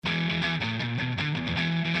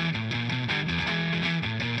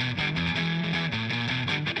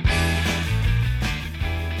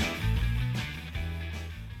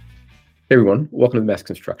Hey everyone, welcome to the Mass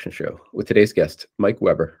Construction Show with today's guest, Mike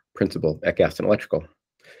Weber, Principal at Gaston Electrical.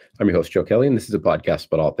 I'm your host, Joe Kelly, and this is a podcast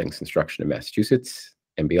about all things construction in Massachusetts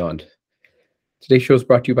and beyond. Today's show is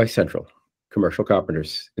brought to you by Central, commercial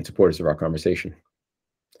carpenters and supporters of our conversation.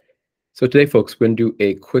 So today, folks, we're going to do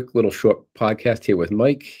a quick little short podcast here with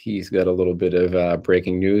Mike. He's got a little bit of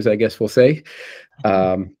breaking news, I guess we'll say.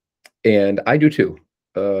 And I do too.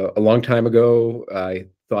 A long time ago, I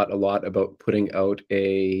thought a lot about putting out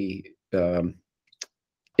an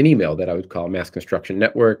email that I would call Mass Construction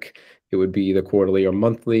Network. It would be either quarterly or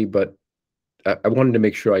monthly, but I wanted to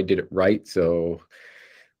make sure I did it right. So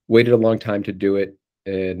waited a long time to do it.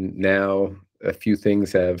 And now a few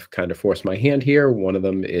things have kind of forced my hand here. One of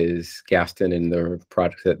them is Gaston and the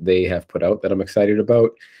project that they have put out that I'm excited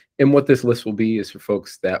about. And what this list will be is for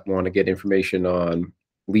folks that want to get information on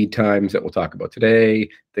lead times that we'll talk about today,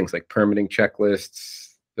 things like permitting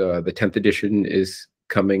checklists. The 10th edition is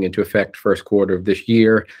coming into effect first quarter of this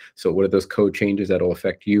year. So what are those code changes that will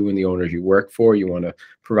affect you and the owners you work for? You want to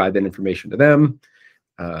provide that information to them.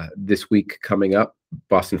 This week coming up,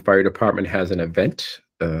 Boston Fire Department has an event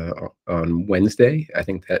on Wednesday. I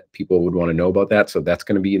think that people would want to know about that. So that's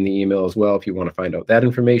going to be in the email as well if you want to find out that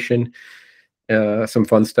information. Some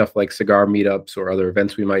fun stuff like cigar meetups or other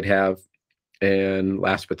events we might have. And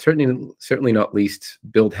last but certainly not least,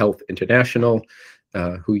 Build Health International,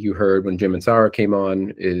 who you heard when Jim and Sarah came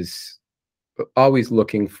on, is always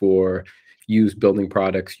looking for used building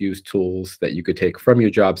products, used tools that you could take from your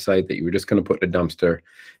job site that you were just going to put in a dumpster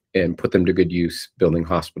and put them to good use, building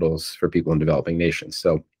hospitals for people in developing nations.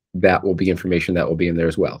 So that will be information that will be in there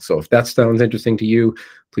as well. So if that sounds interesting to you,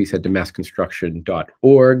 please head to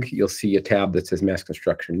massconstruction.org. You'll see a tab that says Mass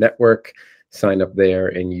Construction Network. Sign up there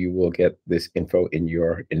and you will get this info in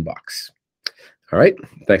your inbox. All right.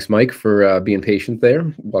 Thanks, Mike, for being patient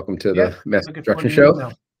there. Welcome to the Mass Construction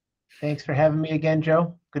Show. Thanks for having me again,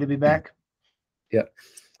 Joe. Good to be back. Yeah.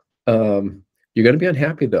 You're going to be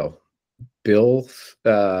unhappy, though. Bill's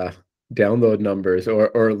download numbers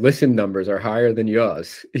or listen numbers are higher than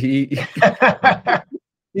yours. He's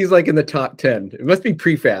like in the top 10. It must be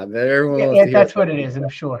prefab. Yeah, that's what it is. I'm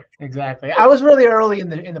sure. Exactly. I was really early in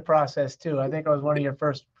the process too. I think I was one of your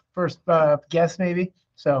first guests, maybe.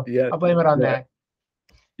 So yeah, I'll blame it on that.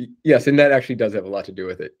 Yes, and that actually does have a lot to do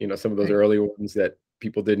with it. You know, some of those early ones that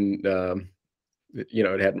people didn't,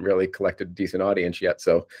 it hadn't really collected a decent audience yet.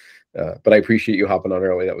 So, but I appreciate you hopping on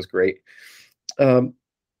early. That was great. So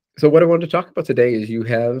what I wanted to talk about today is you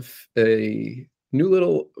have a new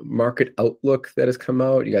little market outlook that has come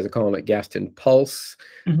out. You guys are calling it Gaston Pulse.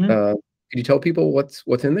 Mm-hmm. Could you tell people what's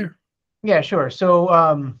in there? Yeah, sure.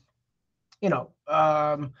 So,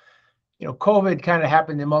 COVID kind of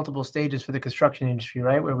happened in multiple stages for the construction industry,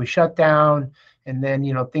 right? Where we shut down and then,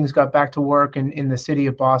 things got back to work in the city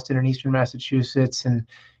of Boston and Eastern Massachusetts. And,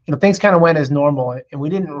 things kind of went as normal. And we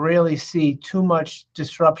didn't really see too much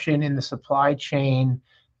disruption in the supply chain,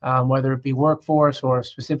 whether it be workforce or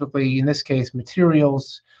specifically, in this case,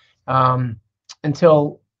 materials,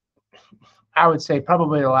 until I would say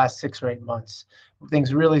probably the last 6 or 8 months.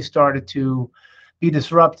 Things really started to be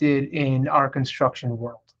disrupted in our construction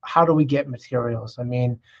world. How do we get materials? I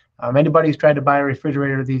mean, anybody who's tried to buy a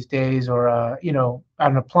refrigerator these days or,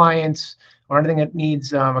 an appliance or anything that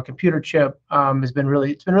needs a computer chip it's been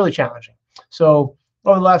really challenging. So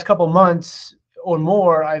over the last couple of months or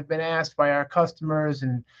more, I've been asked by our customers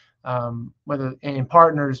and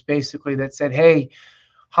partners basically that said, hey,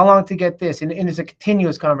 how long to get this? And it's a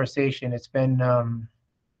continuous conversation. It's been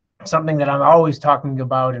something that I'm always talking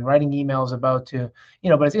about and writing emails about to,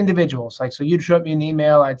 but it's individuals. Like, so you'd shoot me an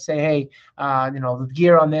email, I'd say, hey, the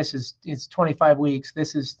gear on this is 25 weeks.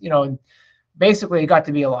 This is, and basically it got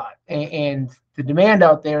to be a lot. And the demand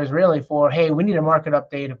out there is really for, hey, we need a market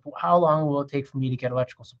update of how long will it take for me to get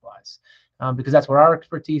electrical supplies? Because that's where our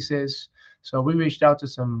expertise is. So we reached out to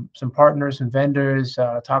some partners and vendors,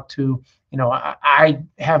 talked to, I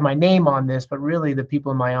have my name on this, but really the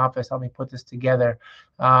people in my office helped me put this together.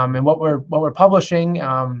 And what we're publishing,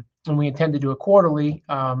 and we intend to do it quarterly,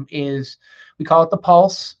 is we call it the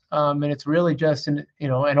Pulse, and it's really just an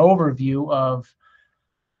overview of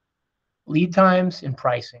lead times and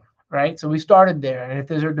pricing, right? So we started there, and if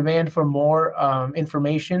there's a demand for more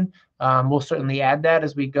information, we'll certainly add that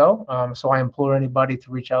as we go. So I implore anybody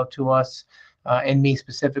to reach out to us and me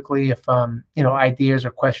specifically if ideas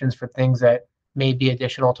or questions for things that may be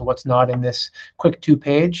additional to what's not in this quick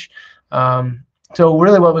 2-page. So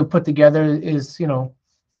really what we put together is,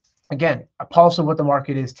 again, a pulse of what the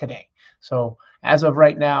market is today. So as of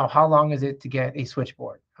right now, how long is it to get a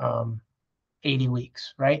switchboard? 80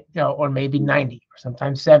 weeks, right? Or maybe 90, or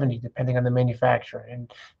sometimes 70, depending on the manufacturer.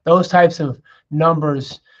 And those types of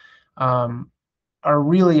numbers are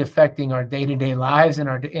really affecting our day-to-day lives and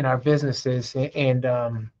our businesses,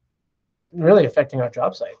 and really affecting our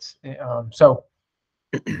job sites. So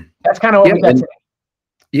that's kind of what we got today.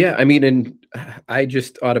 Yeah, I mean, and I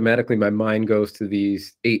just automatically, my mind goes to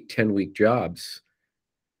these 8-10 week jobs,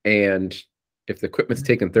 and if the equipment's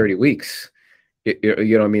taking 30 weeks,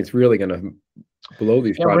 you know, I mean, it's really going to blow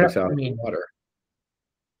these projects out of the water.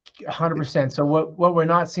 100%. So what we're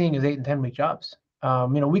not seeing is 8 and 10 week jobs.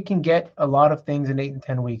 We can get a lot of things in 8 and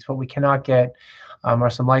 10 weeks. What we cannot get are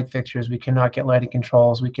some light fixtures. We cannot get lighting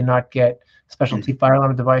controls. We cannot get specialty fire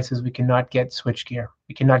alarm devices. We cannot get switchgear.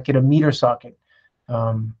 We cannot get a meter socket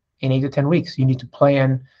in 8 to 10 weeks. You need to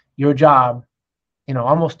plan your job,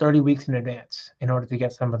 almost 30 weeks in advance in order to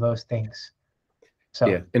get some of those things. So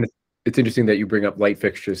yeah, and it's interesting that you bring up light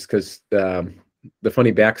fixtures, because the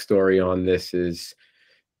funny backstory on this is,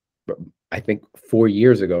 I think 4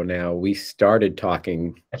 years ago now, we started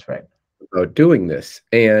talking. That's right. About doing this,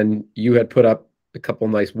 and you had put up a couple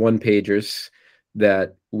nice one-pagers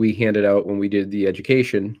that we handed out when we did the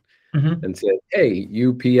education, and said, hey,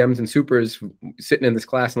 you PMs and supers sitting in this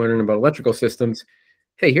class learning about electrical systems,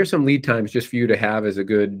 hey, here's some lead times just for you to have as a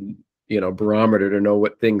good, barometer to know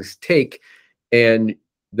what things take. And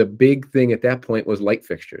the big thing at that point was light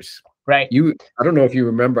fixtures. Right. I don't know if you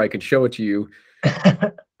remember, I could show it to you.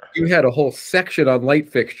 You had a whole section on light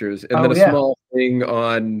fixtures, and then a small thing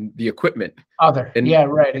on the equipment. Yeah,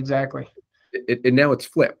 right, exactly. And now it's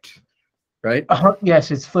flipped, right?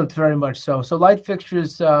 Yes, it's flipped very much so. So light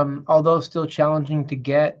fixtures, although still challenging to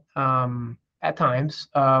get at times,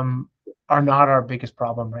 are not our biggest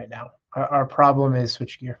problem right now. Our problem is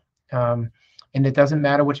switchgear. And it doesn't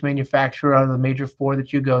matter which manufacturer out of the major four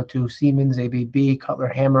that you go to, Siemens, ABB, Cutler,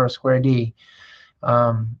 Hammer, or Square D.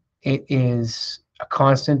 It is a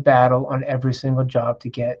constant battle on every single job to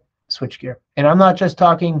get switchgear. And I'm not just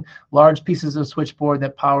talking large pieces of switchboard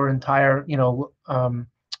that power entire,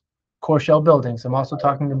 core shell buildings. I'm also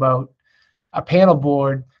talking about a panel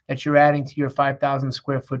board that you're adding to your 5,000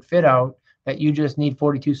 square foot fit out that you just need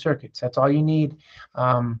 42 circuits. That's all you need.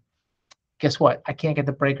 Guess what? I can't get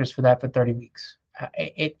the breakers for that for 30 weeks.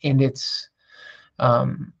 It's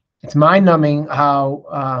mind numbing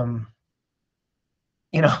how,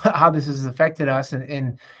 how this has affected us.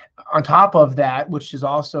 And on top of that, which is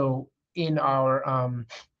also in our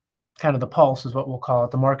kind of the pulse is what we'll call it,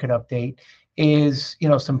 the market update, is,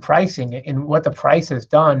 some pricing and what the price has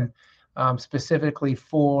done specifically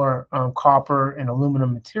for copper and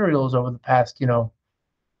aluminum materials over the past,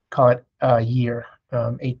 call it a year,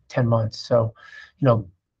 8-10 months. So,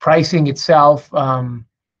 pricing itself,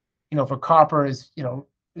 for copper is,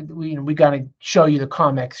 we got to show you the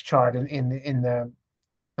COMEX chart in the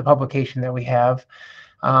publication that we have,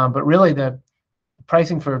 but really the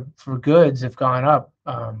pricing for goods have gone up.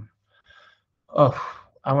 I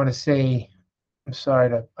want to say, I'm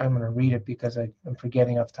going to read it because I'm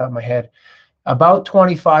forgetting off the top of my head, about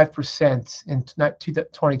 25% in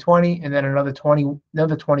 2020, and then another 25%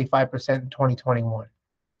 in 2021.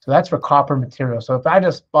 So that's for copper material. So if I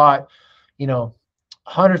just bought,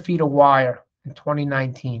 100 feet of wire in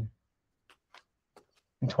 2019,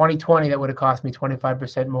 in 2020, that would have cost me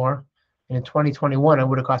 25% more. And in 2021, it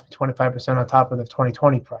would have cost me 25% on top of the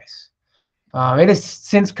 2020 price. It has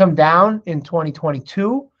since come down in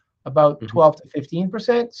 2022, about 12 to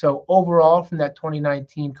 15%. So overall, from that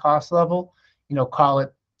 2019 cost level, call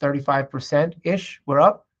it 35%-ish, we're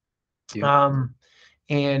up. Yeah.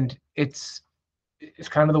 And it's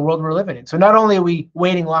kind of the world we're living in. So not only are we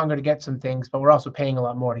waiting longer to get some things, but we're also paying a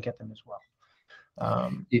lot more to get them as well.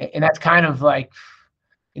 And that's kind of like,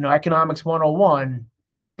 economics 101,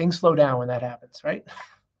 things slow down when that happens, right?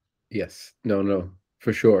 Yes, no,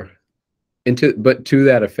 for sure. But to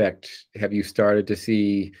that effect, have you started to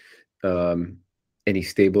see any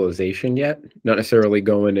stabilization yet? Not necessarily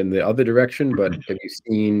going in the other direction, but have you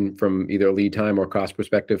seen from either lead time or cost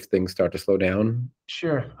perspective, things start to slow down?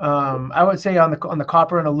 Sure. I would say on the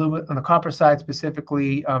copper and aluminum, on the copper side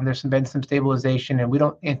specifically, there's been some stabilization, and we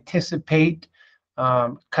don't anticipate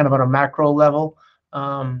kind of on a macro level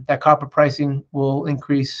that copper pricing will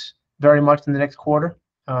increase very much in the next quarter.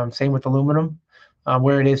 Same with aluminum,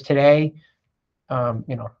 where it is today. I'm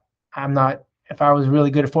not, if I was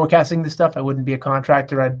really good at forecasting this stuff, I wouldn't be a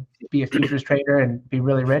contractor. I'd be a futures trader and be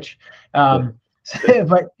really rich. But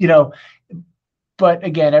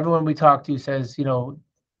again, everyone we talk to says, for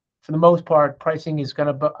the most part, pricing is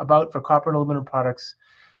going to about for copper and aluminum products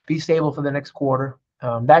be stable for the next quarter.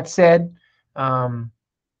 That said,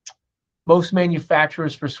 Most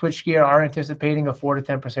manufacturers for switchgear are anticipating a 4 to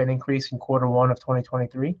 10% increase in Q1 of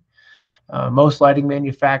 2023. Most lighting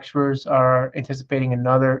manufacturers are anticipating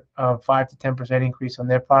another 5 to 10% increase on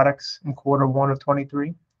their products in Q1 of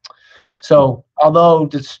 23. So although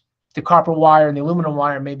the copper wire and the aluminum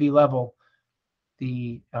wire may be level,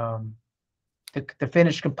 the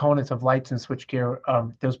finished components of lights and switchgear,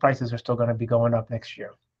 those prices are still going to be going up next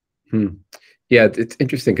year. Yeah, it's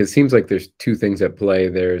interesting because it seems like there's two things at play.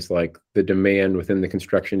 There's like the demand within the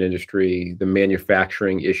construction industry, the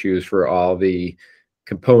manufacturing issues for all the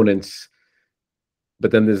components, but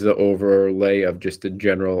then there's the overlay of just the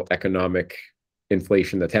general economic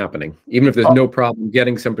inflation that's happening. Even if there's no problem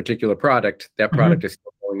getting some particular product, that product is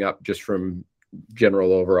still going up just from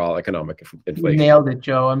general overall economic inflation. You nailed it,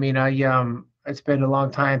 Joe. I mean, it's been a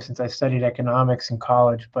long time since I studied economics in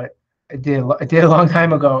college, but I did a long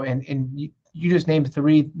time ago, and you just named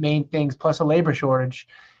three main things plus a labor shortage,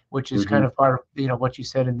 which is kind of part of what you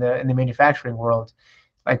said in the manufacturing world.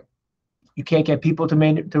 Like, you can't get people to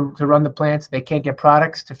run the plants. They can't get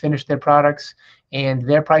products to finish their products, and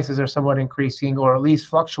their prices are somewhat increasing or at least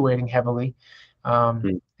fluctuating heavily.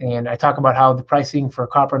 And I talk about how the pricing for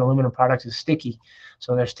copper and aluminum products is sticky,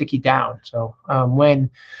 so they're sticky down. So when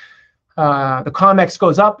the COMEX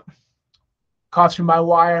goes up, cost for my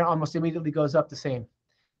wire almost immediately goes up the same.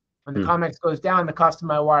 When the COMEX goes down, the cost of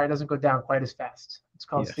my wire doesn't go down quite as fast. It's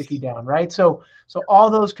called sticky down, right? So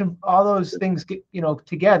all those things get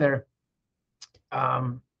together.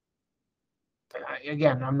 Again,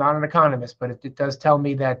 I'm not an economist, but it does tell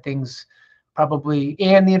me that things probably,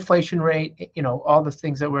 and the inflation rate, all the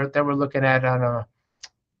things that we're looking at on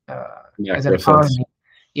as an economy.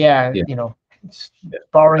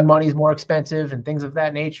 Borrowing money is more expensive and things of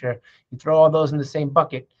that nature. You throw all those in the same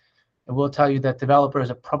bucket, and we'll tell you that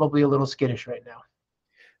developers are probably a little skittish right now.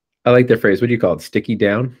 I like that phrase. What do you call it? Sticky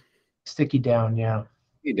down? Sticky down, yeah.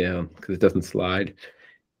 Sticky down, because it doesn't slide.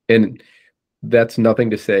 And that's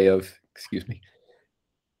nothing to say of, excuse me.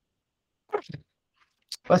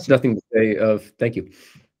 That's nothing to say of, thank you.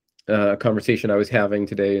 A conversation I was having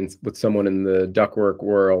today with someone in the ductwork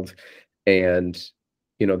world, and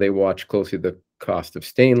they watch closely the cost of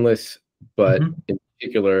stainless, but in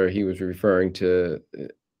particular, he was referring to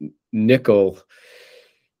nickel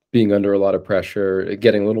being under a lot of pressure,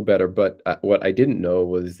 getting a little better. But what I didn't know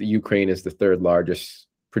was Ukraine is the third largest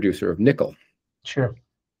producer of nickel. Sure.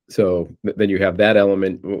 So then you have that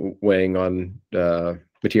element weighing on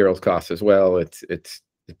materials costs as well. It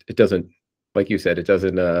doesn't, like you said, it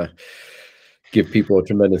doesn't give people a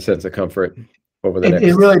tremendous sense of comfort over the next.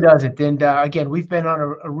 It really doesn't. And again, we've been on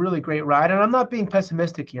a really great ride, and I'm not being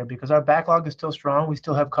pessimistic here because our backlog is still strong. We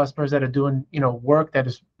still have customers that are doing work that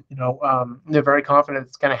is they're very confident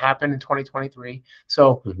it's going to happen in 2023.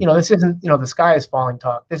 So this isn't the sky is falling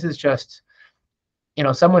talk. This is just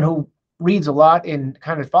someone who reads a lot and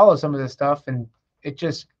kind of follows some of this stuff, and I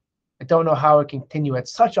don't know how it can continue at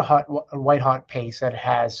such a white hot pace that it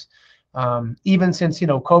has, even since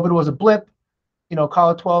COVID was a blip.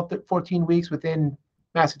 Call it 12 to 14 weeks within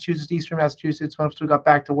Massachusetts, Eastern Massachusetts. Once we got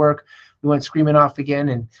back to work, we went screaming off again.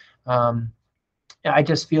 And I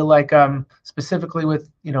just feel like specifically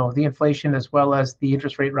with the inflation as well as the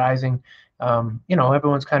interest rate rising,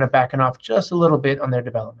 everyone's kind of backing off just a little bit on their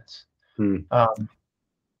developments. Not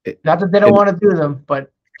that they don't want to do them, but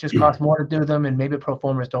it just costs more to do them, and maybe pro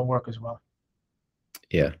formers don't work as well.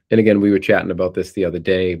 Yeah, and again, we were chatting about this the other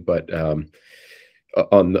day, but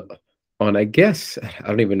on I guess I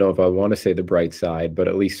don't even know if I want to say the bright side, but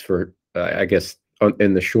at least for I guess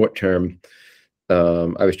in the short term,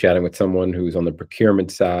 I was chatting with someone who's on the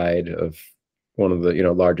procurement side of one of the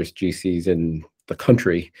largest GCs in the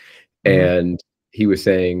country, and he was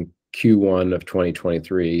saying Q1 of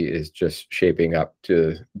 2023 is just shaping up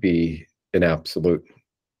to be an absolute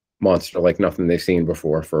monster like nothing they've seen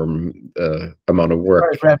before from the amount of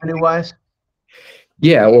work. Revenue-wise?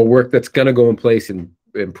 Yeah, well, work that's going to go in place and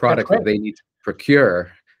product that they need to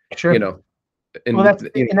procure. Sure. And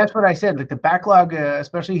that's what I said. Like the backlog,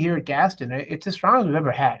 especially here at Gaston, it's as strong as we've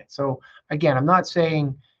ever had it. So again, I'm not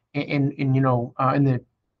saying there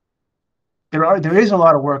is a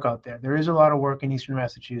lot of work out there. There is a lot of work in Eastern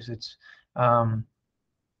Massachusetts.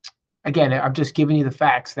 Again, I'm just giving you the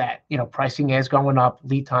facts that pricing is going up.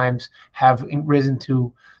 Lead times have risen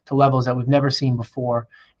to levels that we've never seen before.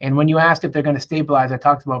 And when you asked if they're going to stabilize, I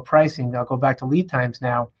talked about pricing. I'll go back to lead times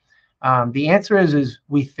now. The answer is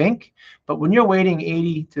we think, but when you're waiting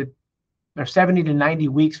 70 to 90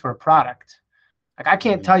 weeks for a product, like I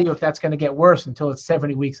can't tell you if that's going to get worse until it's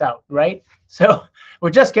 70 weeks out, right? So we're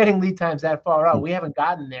just getting lead times that far out. We haven't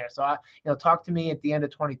gotten there. So talk to me at the end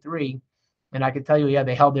of 23 And I can tell you, yeah,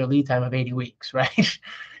 they held their lead time of 80 weeks, right?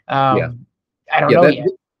 Yeah. I don't know yet.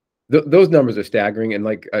 Those numbers are staggering. And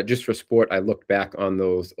like, just for sport, I looked back on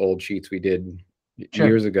those old sheets we did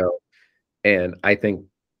years ago, and I think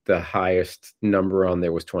the highest number on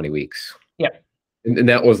there was 20 weeks. Yeah. And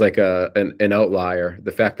that was like an outlier.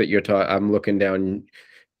 The fact that I'm looking down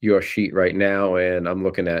your sheet right now, and I'm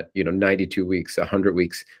looking at, 92 weeks, 100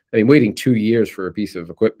 weeks. I mean, waiting 2 years for a piece of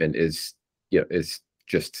equipment is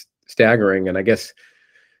just staggering. And I guess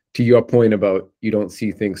to your point about you don't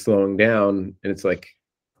see things slowing down, and it's like,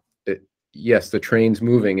 yes, the train's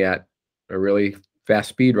moving at a really fast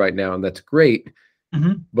speed right now, and that's great.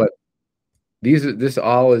 Mm-hmm. But this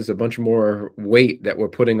all is a bunch more weight that we're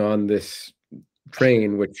putting on this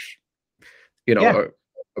train, which are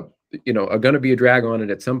going to be a drag on it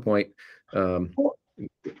at some point. I mean,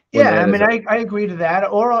 I agree to that.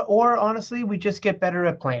 Or honestly, we just get better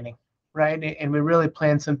at planning, right? And we really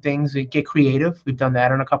plan some things. We get creative. We've done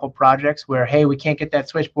that on a couple projects where, hey, we can't get that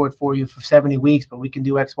switchboard for you for 70 weeks, but we can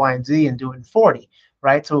do X, Y, and Z and do it in 40,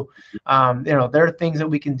 right? So, there are things that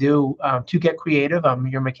we can do to get creative.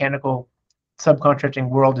 Your mechanical subcontracting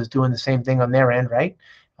world is doing the same thing on their end, right?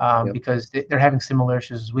 Because they're having similar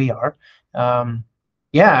issues as we are.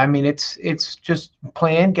 I mean, it's just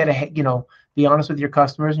plan, get ahead, be honest with your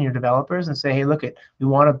customers and your developers and say, hey, look, we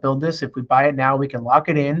want to build this. If we buy it now, we can lock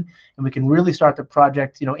it in and we can really start the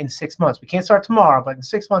project, in 6 months. We can't start tomorrow, but in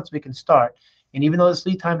 6 months we can start. And even though this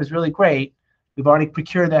lead time is really great, we've already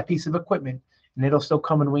procured that piece of equipment and it'll still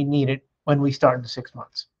come when we need it when we start in 6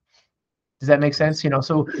 months. Does that make sense?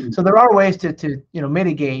 So there are ways to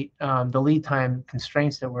mitigate the lead time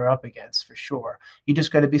constraints that we're up against, for sure. You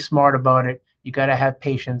just got to be smart about it. You got to have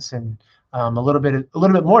patience and a little bit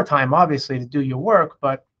more time, obviously, to do your work.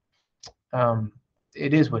 But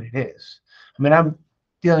it is what it is. I mean, I'm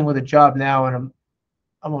dealing with a job now, and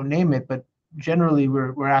I won't name it, but generally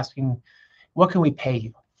we're asking, what can we pay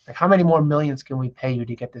you? Like, how many more millions can we pay you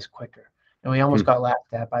to get this quicker? And we almost got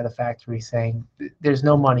laughed at by the factory saying, there's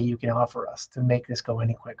no money you can offer us to make this go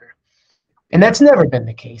any quicker. And that's never been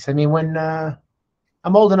the case. I mean, when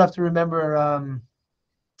I'm old enough to remember,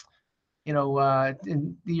 in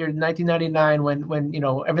the year 1999, when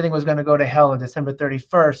everything was going to go to hell on December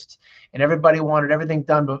 31st, and everybody wanted everything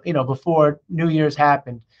done, before New Year's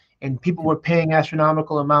happened, and people were paying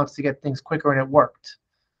astronomical amounts to get things quicker, and it worked.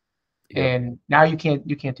 Yeah. And now you can't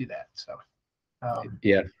do that. So,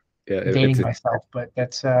 dating myself, but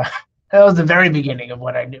that's that was the very beginning of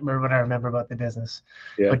what I remember about the business.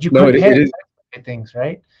 Yeah. But you couldn't pay things,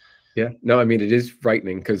 right? Yeah. No, I mean, it is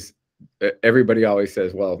frightening because everybody always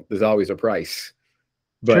says, well, there's always a price.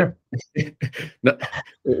 But sure.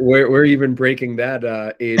 we're even breaking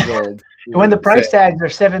that age old. When the price tags are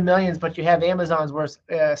 7 million, but you have Amazon's worth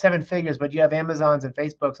 7 figures, but you have Amazon's and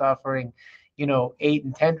Facebook's offering 8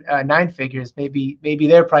 and 10, 9 figures, maybe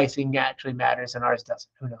their pricing actually matters and ours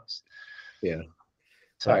doesn't. Who knows? Yeah.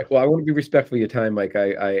 So, all right. Well, I want to be respectful of your time, Mike.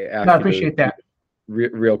 I appreciate that.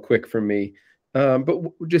 Real quick from me. But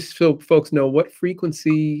just so folks know, what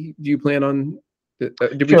frequency do you plan on?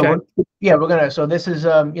 Did we chat? Yeah, we're gonna. So this is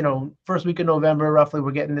first week of November, roughly.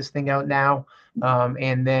 We're getting this thing out now,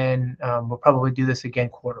 and then we'll probably do this again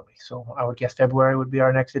quarterly. So I would guess February would be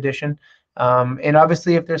our next edition. And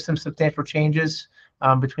obviously, if there's some substantial changes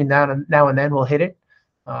between now and then, we'll hit it.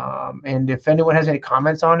 And if anyone has any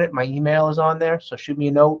comments on it, my email is on there. So shoot me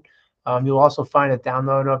a note. You'll also find a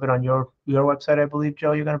download of it on your website, I believe,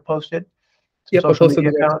 Joe. You're going to post it. Yep, I'll post it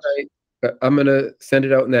on the website. I'm going to send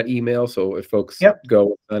it out in that email. So if folks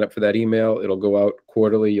go sign up for that email, it'll go out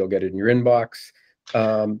quarterly. You'll get it in your inbox.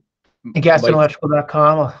 And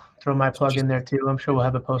GastonElectrical.com. I'll throw my plug in there too. I'm sure we'll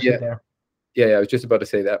have it posted there. Yeah, I was just about to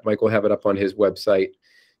say that. Mike will have it up on his website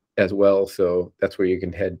as well. So that's where you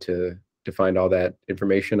can head to find all that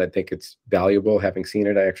information. I think it's valuable. Having seen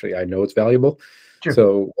it, I know it's valuable. Sure.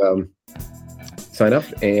 So sign up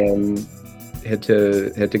and head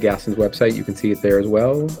to Gaston's website. You can see it there as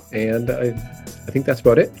well. And I think that's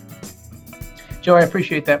about it. Joe, I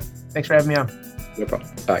appreciate that. Thanks for having me on. No problem.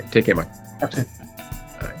 All right. Take care, Mike. Talk soon.